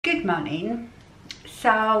Good morning.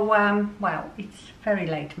 So, well, it's very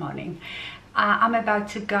late morning. I'm about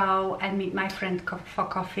to go and meet my friend for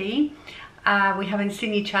coffee. We haven't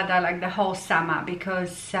seen each other like the whole summer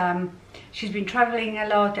because she's been traveling a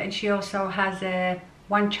lot, and she also has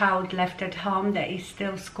one child left at home that is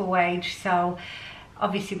still school age. So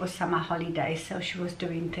obviously it was summer holidays, so she was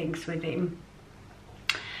doing things with him.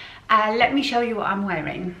 Let me show you what I'm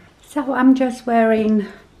wearing. So I'm just wearing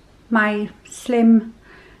my slim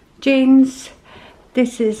jeans.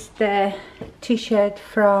 This is the t-shirt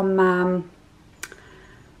from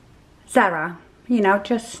Zara, you know,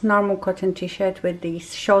 just normal cotton t-shirt with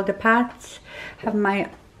these shoulder pads. Have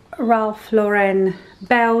my Ralph Lauren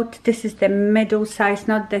belt. This is the middle size,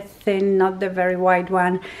 not the thin, not the very wide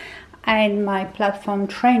one. And my platform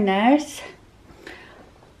trainers.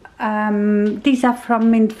 These are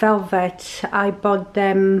from Mint Velvet. I bought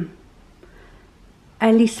them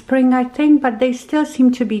early spring, I think, but they still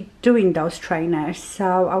seem to be doing those trainers,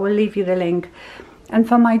 so I will leave you the link. And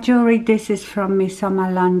for my jewelry, this is from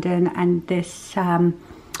Midsomer London, and this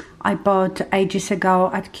I bought ages ago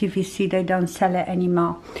at QVC. They don't sell it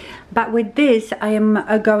anymore. But with this, I am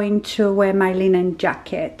going to wear my linen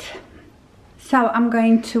jacket. So I'm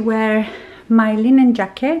going to wear my linen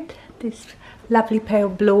jacket, this lovely pale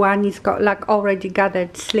blue one. It's got like already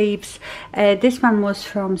gathered sleeves. This one was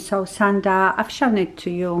from Soul Sanda. I've shown it to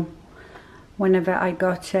you whenever I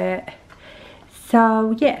got it.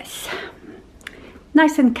 So yes,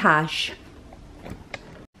 nice and cash.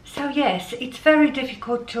 So yes, it's very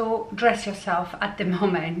difficult to dress yourself at the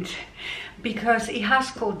moment because it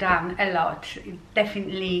has cooled down a lot.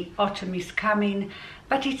 Definitely autumn is coming,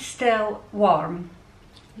 but it's still warm.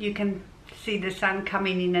 You can see the sun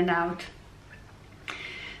coming in and out.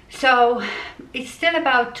 So it's still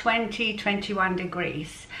about 20-21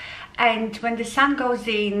 degrees, and when the sun goes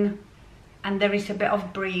in and there is a bit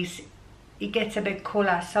of breeze, it gets a bit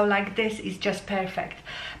cooler. So like this is just perfect.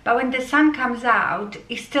 But when the sun comes out,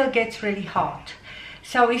 it still gets really hot.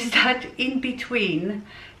 So it's that in between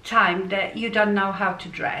time that you don't know how to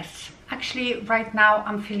dress. Actually, right now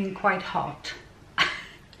I'm feeling quite hot.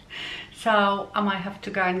 So I might have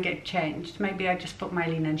to go and get changed. Maybe I just put my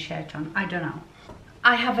linen shirt on, I don't know.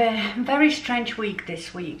 I have a very strange week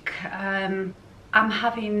this week. We are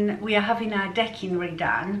having our decking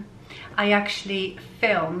redone. I actually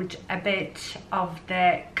filmed a bit of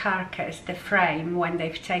the carcass, the frame, when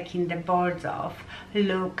they've taken the boards off.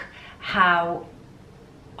 Look how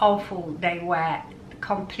awful they were,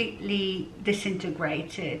 completely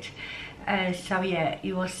disintegrated. So yeah,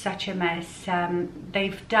 it was such a mess.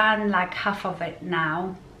 They've done like half of it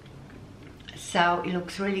now, so it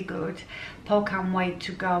looks really good. Paul can't wait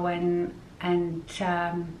to go and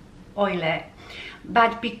oil it,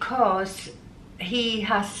 but because he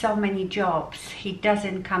has so many jobs, he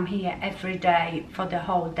doesn't come here every day for the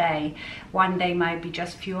whole day. One day might be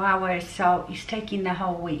just a few hours, so he's taking the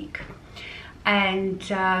whole week. And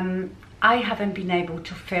I haven't been able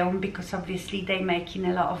to film because obviously they're making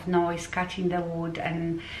a lot of noise cutting the wood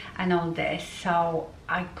and all this, so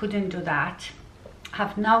I couldn't do that. I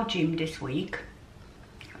have no gym this week,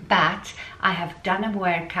 but I have done a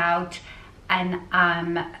workout and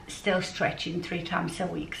I'm still stretching 3 times a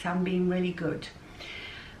week, so I'm being really good.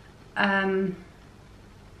 I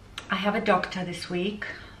have a doctor this week,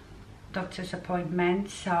 doctor's appointment,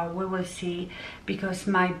 so we will see, because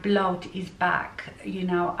my bloat is back. You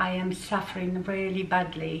know, I am suffering really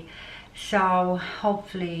badly, so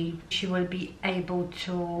hopefully she will be able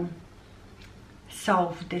to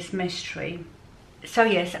solve this mystery. So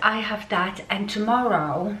yes, I have that. And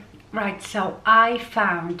tomorrow, right, so I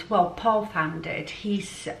found, well, Paul found it,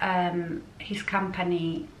 his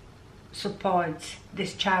company supports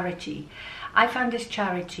this charity. I found this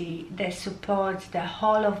charity that supports the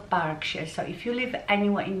whole of Berkshire. So if you live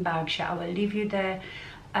anywhere in Berkshire, I will leave you the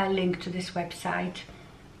link to this website.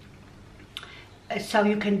 So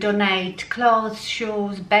you can donate clothes,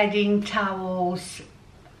 shoes, bedding, towels,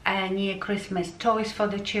 near Christmas, toys for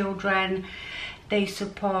the children. They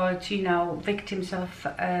support, you know, victims of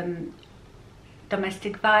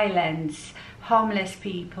domestic violence, homeless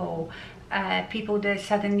people, people that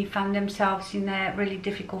suddenly found themselves in a really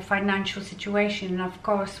difficult financial situation. And of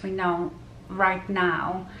course, we know right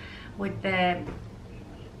now with the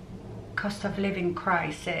cost of living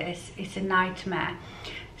crisis, it's a nightmare.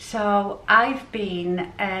 So I've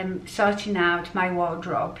been sorting out my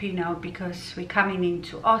wardrobe, you know, because we're coming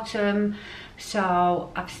into autumn.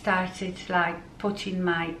 So I've started like putting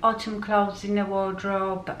my autumn clothes in the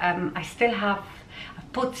wardrobe. I still have,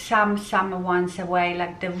 I've put some summer ones away,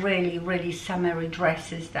 like the really summery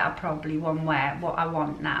dresses that I probably won't wear, what I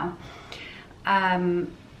want now.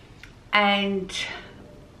 and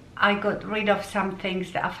I got rid of some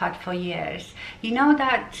things that I've had for years. You know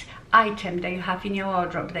that item that you have in your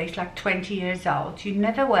wardrobe that is like 20 years old, you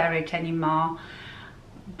never wear it anymore,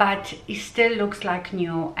 but it still looks like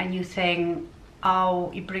new, and you think,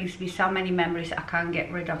 oh, it brings me so many memories, I can't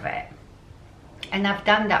get rid of it. And I've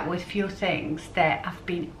done that with few things that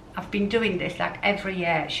I've been doing this like every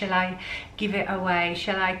year. Shall I give it away?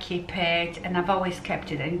 Shall I keep it? And I've always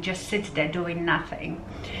kept it and just sits there doing nothing.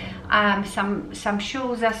 Some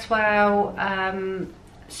shoes as well.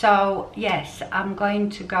 So yes, I'm going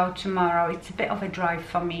to go tomorrow. It's a bit of a drive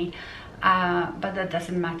for me, but that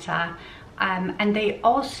doesn't matter. And they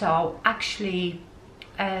also actually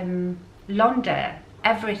launder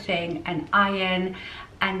everything and iron,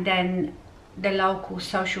 and then the local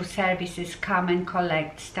social services come and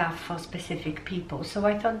collect stuff for specific people. So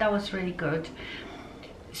I thought that was really good.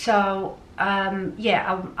 So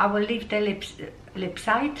yeah, I will leave the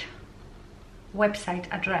website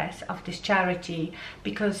address of this charity,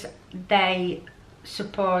 because they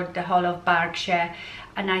support the whole of Berkshire,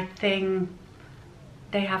 and I think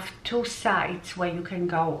they have 2 sites where you can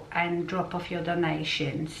go and drop off your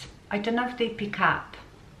donations. I don't know if they pick up,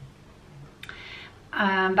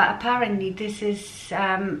 but apparently this is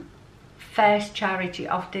first charity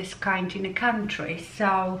of this kind in the country.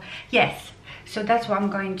 So yes, so that's what I'm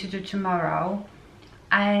going to do tomorrow,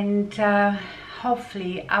 and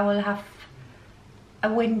hopefully I will have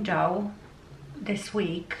a window this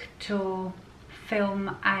week to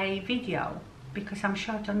film a video, because I'm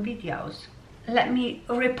short on videos. Let me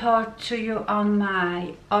report to you on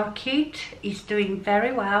my orchid. It's doing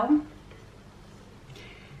very well,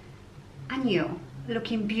 and you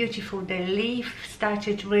looking beautiful. The leaf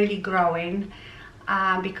started really growing,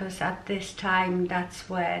 because at this time that's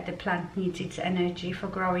where the plant needs its energy for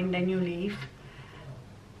growing the new leaf.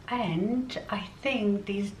 And I think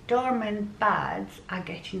these dormant buds are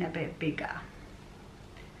getting a bit bigger.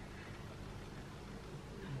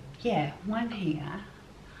 Yeah, one here,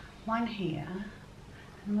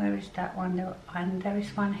 and where is that one? And there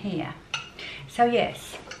is one here. So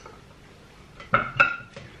yes,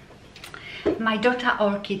 my daughter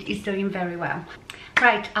orchid is doing very well.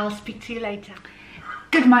 Right, I'll speak to you later.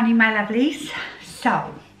 Good morning, my lovelies.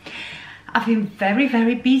 So I've been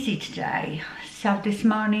very busy today. So this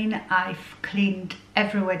morning I've cleaned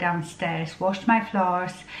everywhere downstairs, washed my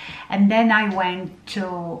floors, and then I went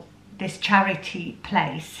to this charity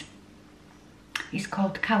place. It's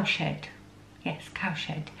called Cowshed. Yes,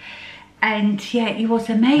 Cowshed. And yeah, it was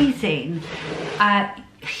amazing.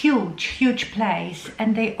 Huge place,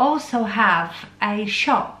 and they also have a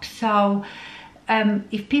shop. So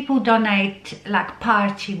if people donate like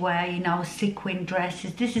party wear, you know, sequin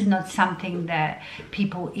dresses, this is not something that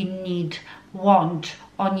people in need want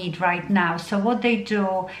or need right now. So what they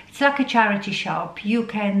do, it's like a charity shop. You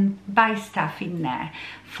can buy stuff in there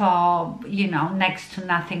for, you know, next to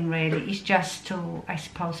nothing really. It's just to, I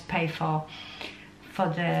suppose, pay for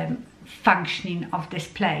the functioning of this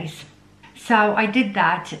place. So I did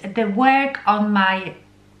that. The work on my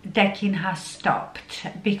decking has stopped,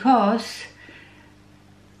 because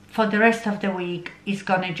for the rest of the week it's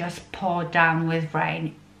gonna just pour down with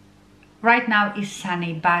rain. Right now it's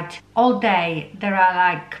sunny, but all day there are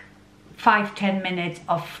like 5-10 minutes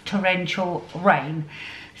of torrential rain.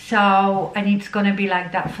 So, and it's gonna be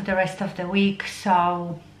like that for the rest of the week,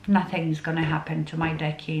 so nothing's gonna happen to my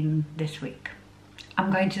decking this week.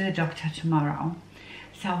 I'm going to the doctor tomorrow,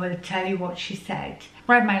 so I will tell you what she said.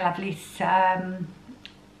 Right, my lovelies,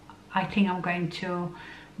 I think I'm going to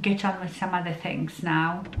get on with some other things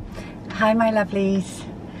now. Hi, my lovelies.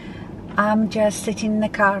 I'm just sitting in the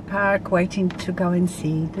car park waiting to go and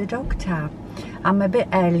see the doctor. I'm a bit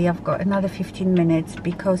early. I've got another 15 minutes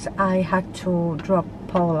because I had to drop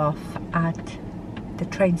Paul off at the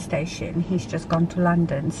train station. He's just gone to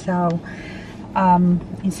London, so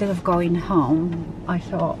instead of going home, I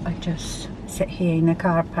thought I'd just sit here in a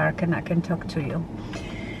car park and I can talk to you.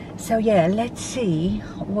 So yeah, let's see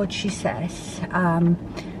what she says.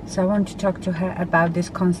 So I want to talk to her about this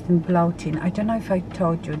constant bloating. I don't know if I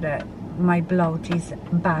told you that my bloat is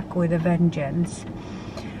back with a vengeance.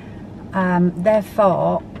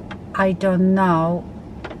 Therefore, I don't know,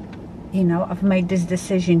 you know, I've made this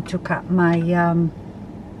decision to cut my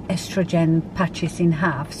estrogen patches in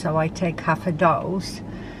half, so I take half a dose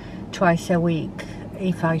twice a week.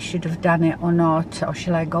 If I should have done it or not, or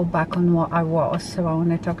shall I go back on what I was? So I want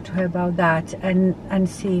to talk to her about that and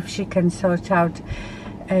see if she can sort out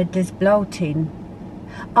this bloating.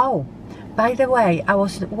 Oh, by the way, I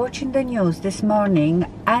was watching the news this morning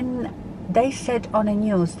and they said on the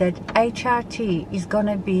news that HRT is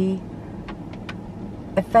gonna be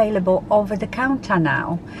available over the counter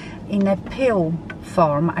now in a pill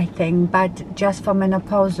form, I think, but just for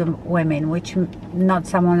menopausal women, which not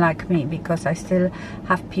someone like me, because I still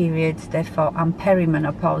have periods, therefore I'm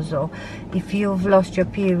perimenopausal. If you've lost your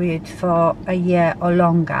period for a year or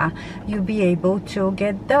longer, you'll be able to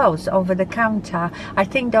get those over the counter. I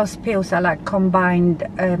think those pills are like combined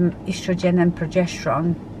estrogen and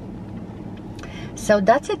progesterone. So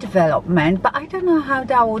that's a development, but I don't know how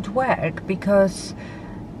that would work, because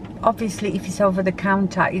obviously if it's over the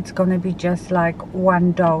counter, it's gonna be just like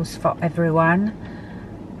one dose for everyone.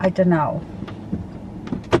 I don't know.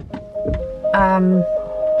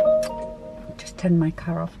 Just turn my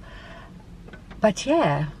car off. But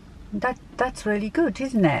yeah, that's really good,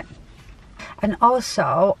 isn't it? And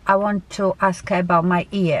also I want to ask her about my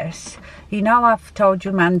ears. You know, I've told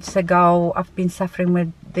you months ago I've been suffering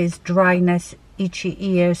with this dryness, itchy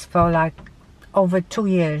ears for like over 2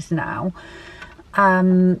 years now.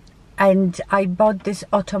 And I bought this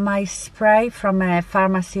Otomai spray from a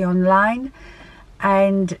pharmacy online,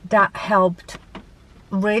 and that helped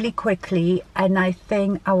really quickly, and I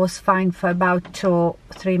think I was fine for about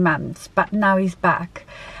 2-3 months, but now it's back.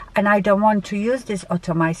 And I don't want to use this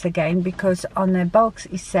Otomai again, because on the box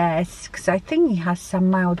it says, because I think it has some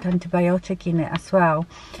mild antibiotic in it as well,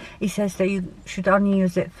 it says that you should only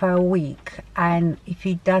use it for a week, and if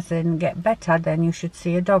it doesn't get better then you should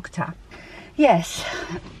see a doctor. Yes.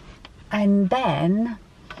 And then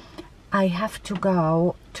I have to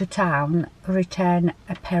go to town, return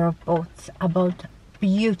a pair of boots. I bought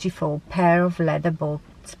beautiful pair of leather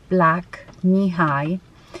boots, black, knee-high.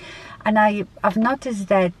 And I've noticed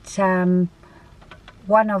that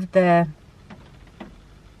one of the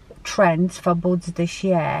trends for boots this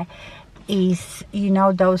year is, you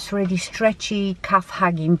know, those really stretchy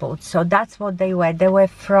calf-hugging boots. So that's what they were. They were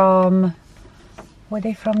from... Were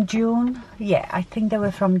they from June? Yeah, I think they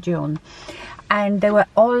were from June. And they were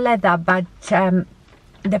all leather, but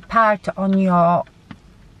the part on your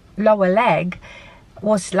lower leg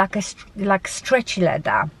was like stretchy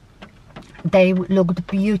leather. They looked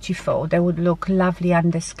beautiful. They would look lovely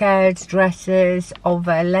under skirts, dresses,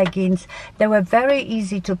 over leggings. They were very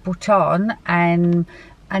easy to put on, and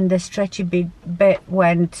the stretchy bit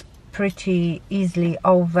went pretty easily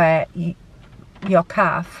over your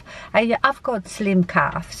calf. I've got slim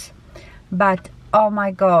calves, but oh my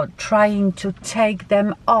god, trying to take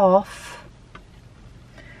them off,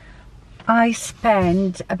 I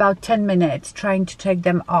spent about 10 minutes trying to take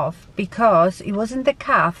them off, because it wasn't the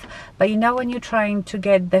calf, but you know when you're trying to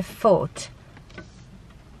get the foot,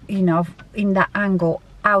 you know, in that angle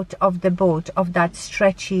out of the boot of that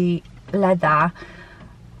stretchy leather,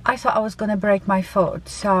 I thought I was gonna break my foot.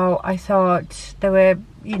 So I thought they were,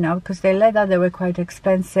 you know, because they're leather, they were quite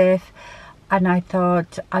expensive, and I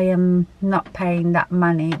thought I am not paying that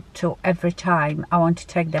money to every time I want to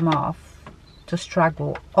take them off to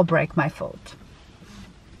struggle or break my foot.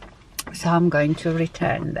 So I'm going to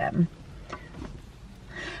return them.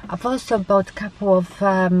 I've also bought a couple of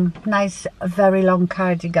nice very long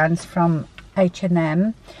cardigans from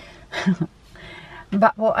H&M.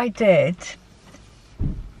 But what I did,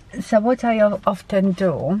 so what I often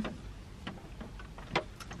do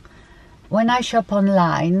when I shop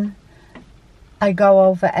online, I go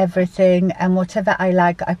over everything, and whatever I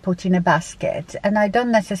like I put in a basket, and I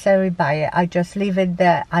don't necessarily buy it, I just leave it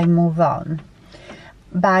there, I move on.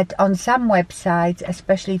 But on some websites,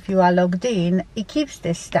 especially if you are logged in, it keeps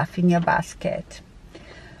this stuff in your basket.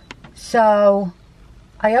 So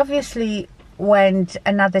I obviously went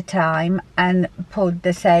another time and put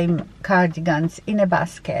the same cardigans in a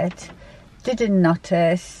basket, didn't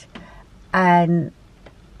notice, and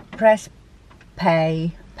pressed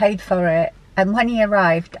pay, paid for it, and when he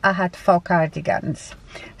arrived I had 4 cardigans,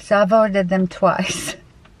 so I've ordered them twice.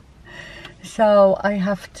 So I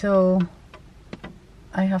have to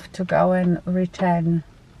go and return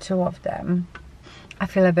 2 of them. I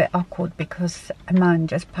feel a bit awkward because a man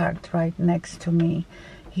just parked right next to me.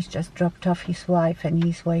 He's just dropped off his wife and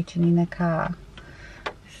he's waiting in a car.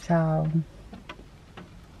 So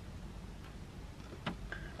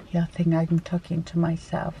he'll think I'm talking to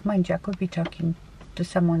myself. Mind you, I could be talking to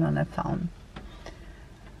someone on a phone.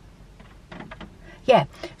 Yeah,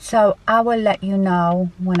 so I will let you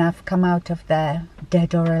know when I've come out of there,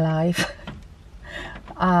 dead or alive,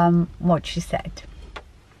 what she said.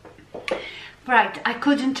 Right, I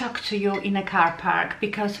couldn't talk to you in a car park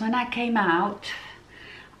because when I came out,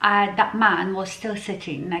 that man was still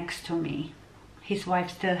sitting next to me. His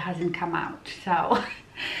wife still hasn't come out, so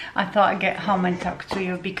I thought I'd get home and talk to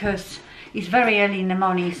you because it's very early in the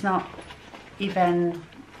morning. It's not even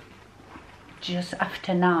just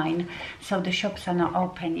after 9, so the shops are not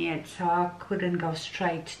open yet, so I couldn't go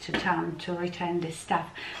straight to town to return this stuff.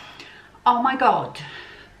 Oh my god,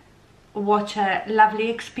 what a lovely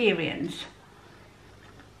experience.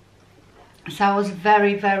 So I was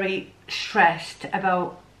very, very stressed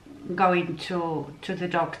about going to the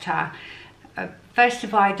doctor. First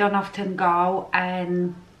of all, I don't often go,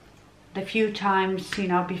 and the few times, you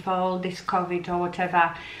know, before all this COVID or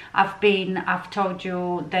whatever I've told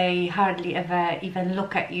you, they hardly ever even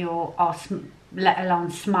look at you or let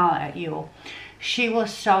alone smile at you. She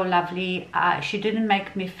was so lovely. She didn't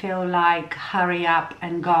make me feel like hurry up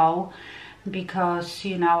and go because,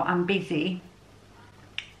 you know, I'm busy.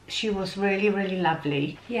 She was really, really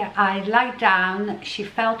lovely. Yeah, I lied down, she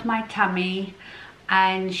felt my tummy,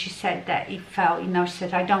 and she said that it felt, you know, she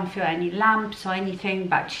said I don't feel any lumps or anything,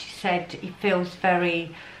 but she said it feels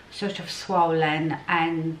very sort of swollen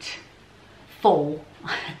and full,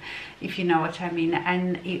 if you know what I mean.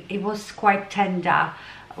 And it was quite tender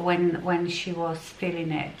when she was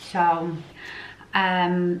feeling it. So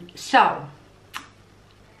so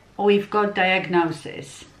we've got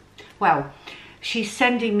diagnosis. Well, she's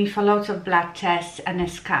sending me for lots of blood tests and a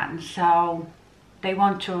scan, so they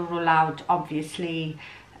want to rule out, obviously,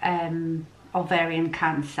 ovarian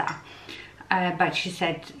cancer. But she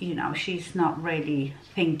said, you know, she's not really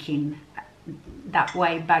thinking that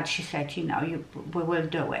way, but she said, you know, we will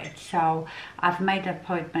do it. So I've made an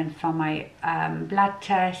appointment for my blood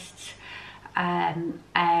tests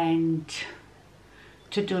and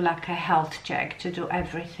to do like a health check, to do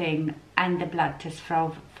everything, and the blood test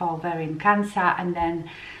for ovarian cancer, and then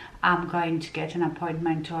I'm going to get an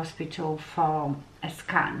appointment to hospital for a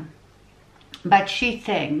scan. But she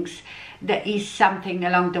thinks there is something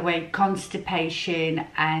along the way, constipation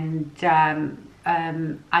and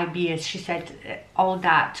IBS. She said all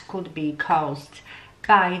that could be caused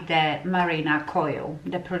by the Mirena coil,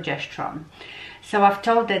 the progesterone. So I've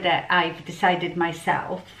told her that I've decided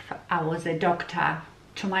myself, I was a doctor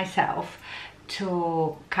to myself,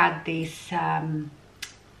 to cut these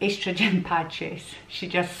estrogen patches. She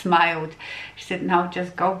just smiled. She said, no,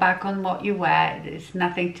 just go back on what you wear. There's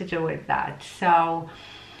nothing to do with that. So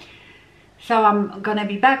I'm gonna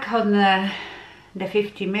be back on the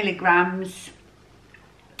 50 milligrams,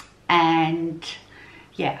 and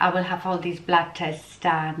yeah, I will have all these blood tests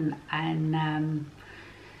done. And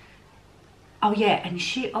oh yeah, and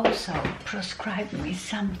she also prescribed me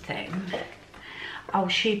something. Oh,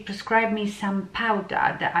 she prescribed me some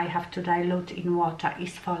powder that I have to dilute in water.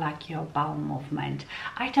 It's for like your bowel movement.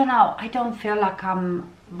 I don't know, I don't feel like I'm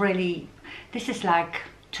really, this is like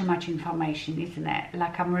too much information, isn't it?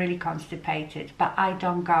 Like I'm really constipated, but I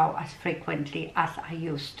don't go as frequently as I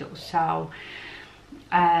used to. So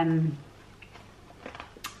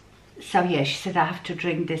yeah, she said I have to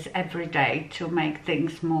drink this every day to make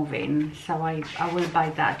things moving. So I will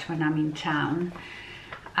buy that when I'm in town.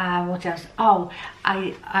 What else? Oh,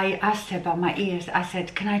 I asked her about my ears. I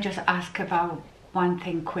said, can I just ask about one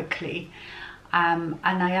thing quickly? And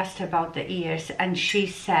I asked her about the ears, and she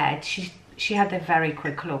said she had a very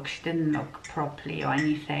quick look. She didn't look properly or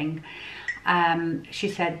anything. She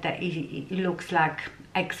said that it looks like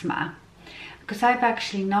eczema, because I've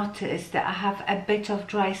actually noticed that I have a bit of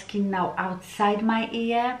dry skin now outside my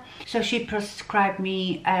ear. So she prescribed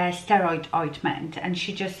me a steroid ointment, and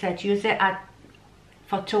she just said use it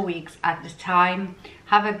for 2 weeks at a time,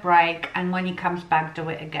 have a break, and when he comes back, do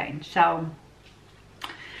it again. So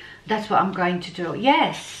that's what I'm going to do.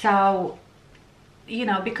 Yes, so, you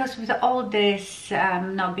know, because with all this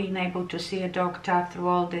not being able to see a doctor through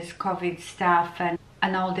all this COVID stuff and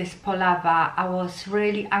all this palaver, I was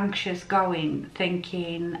really anxious going,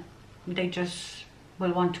 thinking they just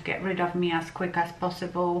will want to get rid of me as quick as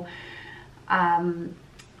possible.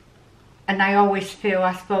 And I always feel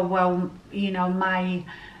as though, well, you know, my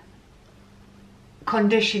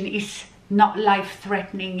condition is not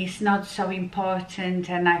life-threatening, it's not so important,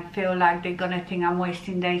 and I feel like they're gonna think I'm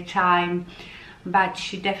wasting their time. But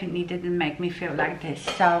she definitely didn't make me feel like this,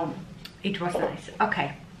 so it was nice.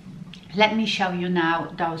 Okay, let me show you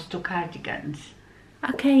now those two cardigans.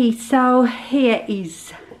 Okay, so here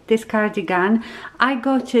is this cardigan. I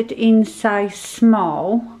got it in size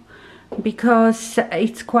small because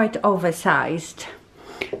it's quite oversized,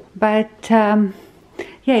 but yeah,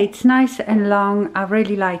 it's nice and long. I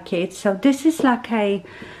really like it. So this is like a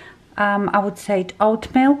I would say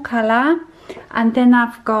oatmeal color, and then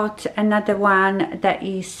I've got another one that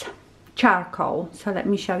is charcoal. So let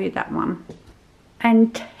me show you that one.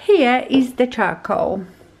 And here is the charcoal.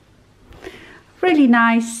 Really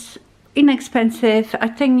nice, inexpensive. I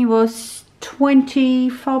think it was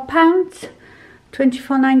 £24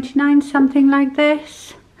 24.99, something like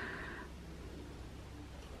this.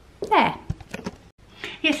 Yeah.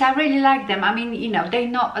 Yes, I really like them. I mean, you know, they're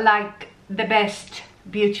not like the best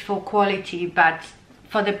beautiful quality, but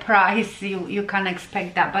for the price you can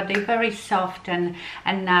expect that. But they're very soft and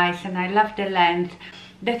nice, and I love the length.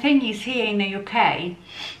 The thing is, here in the UK,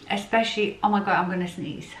 especially, oh my god, I'm gonna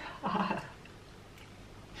sneeze.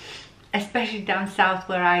 Especially down south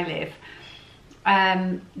where I live,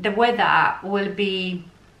 the weather will be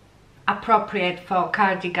appropriate for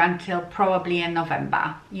cardigan till probably in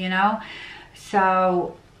November, you know,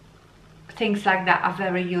 so things like that are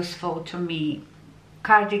very useful to me.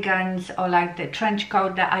 Cardigans, or like the trench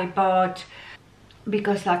coat that I bought,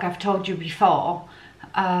 because like I've told you before,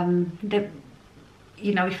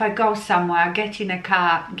 you know, if I go somewhere, get in a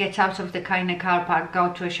car, get out of the car in a car park,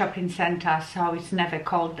 go to a shopping center, so it's never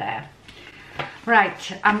cold there.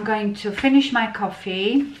 Right, I'm going to finish my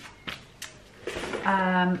coffee,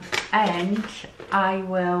 and I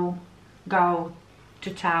will go to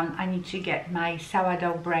town. I need to get my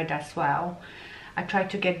sourdough bread as well. I try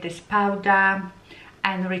to get this powder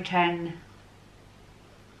and return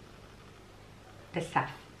the stuff.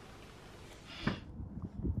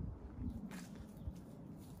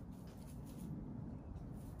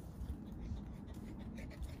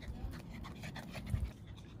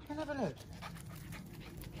 Can I have a look?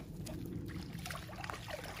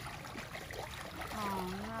 Oh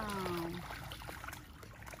no.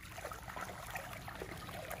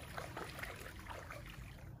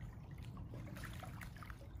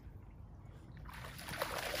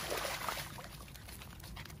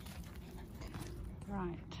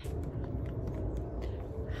 Right.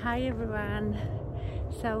 Hi everyone.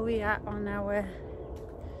 So we are on our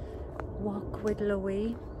walk with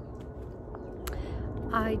Louis.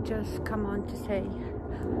 I just come on to say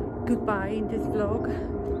goodbye in this vlog.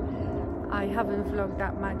 I haven't vlogged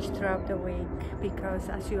that much throughout the week because,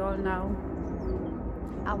 as you all know,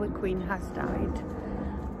 our queen has died.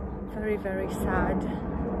 Very, very sad.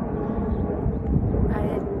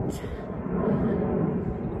 And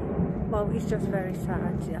well, it's just very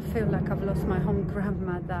sad. I feel like I've lost my home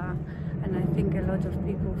grandmother, and I think a lot of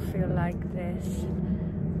people feel like this.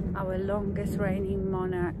 Our longest reigning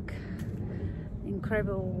monarch,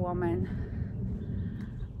 incredible woman,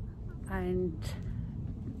 and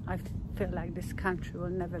I feel like this country will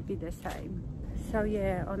never be the same. So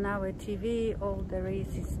yeah, on our TV all there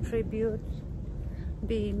is tribute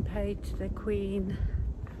being paid to the Queen,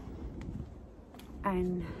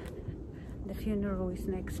 and the funeral is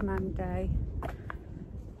next Monday.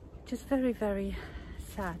 Just very, very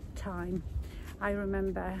sad time. I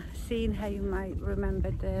remember seeing her. You might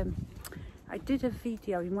remember I did a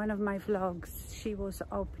video in one of my vlogs. She was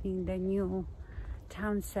opening the new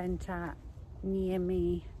town centre near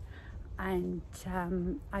me, and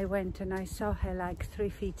I went and I saw her like 3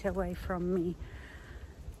 feet away from me.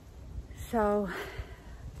 So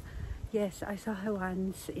yes, I saw her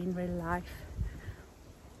once in real life.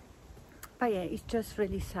 But yeah, it's just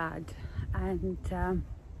really sad, and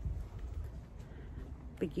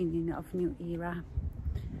beginning of new era.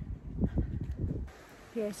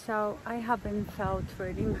 Yeah, so I haven't felt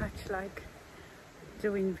really much like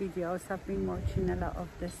doing videos. I've been watching a lot of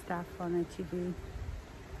the stuff on the TV.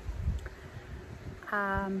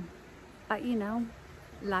 But you know,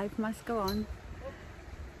 life must go on.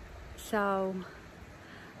 So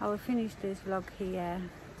I will finish this vlog here.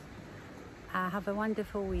 Have a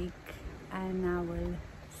wonderful week, and I will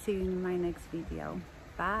see you in my next video.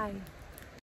 Bye.